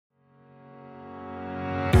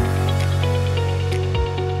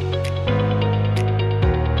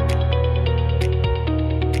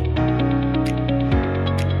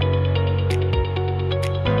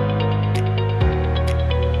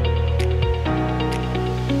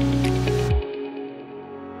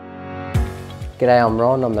G'day, I'm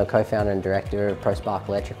Ron. I'm the co-founder and director of ProSpark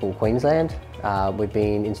Electrical Queensland. We've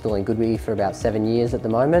been installing GoodWe for about 7 years at the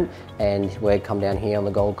moment, and we've come down here on the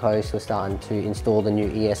Gold Coast. We're starting to install the new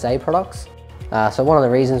ESA products. So one of the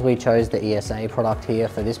reasons we chose the ESA product here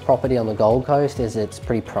for this property on the Gold Coast is it's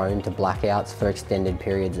pretty prone to blackouts for extended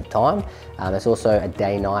periods of time. It's also a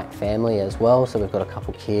day-night family as well, so we've got a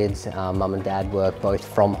couple kids. Mum and dad work both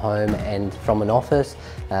from home and from an office,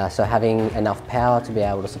 so having enough power to be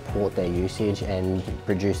able to support their usage and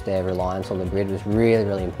reduce their reliance on the grid was really,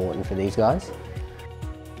 really important for these guys.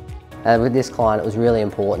 With this client, it was really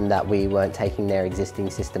important that we weren't taking their existing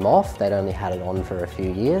system off. They'd only had it on for a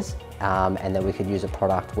few years, and that we could use a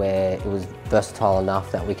product where it was versatile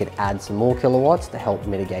enough that we could add some more kilowatts to help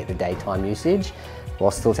mitigate the daytime usage, while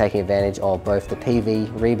still taking advantage of both the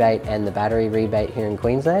PV rebate and the battery rebate here in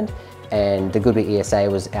Queensland. And the GoodWe ESA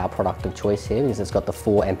was our product of choice here because it's got the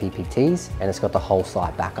 4 MPPTs and it's got the whole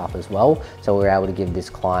site backup as well. So we were able to give this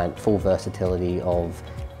client full versatility of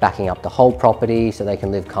backing up the whole property so they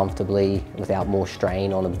can live comfortably without more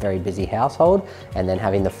strain on a very busy household. And then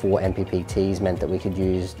having the 4 MPPTs meant that we could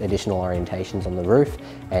use additional orientations on the roof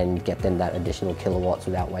and get them that additional kilowatts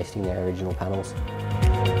without wasting their original panels.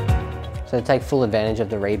 So to take full advantage of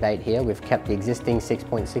the rebate here, we've kept the existing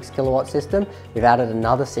 6.6 kilowatt system. We've added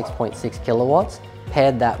another 6.6 kilowatts,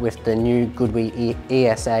 paired that with the new GoodWe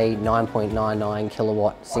ESA 9.99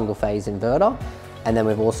 kilowatt single phase inverter. And then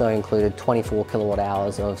we've also included 24 kilowatt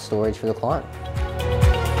hours of storage for the client.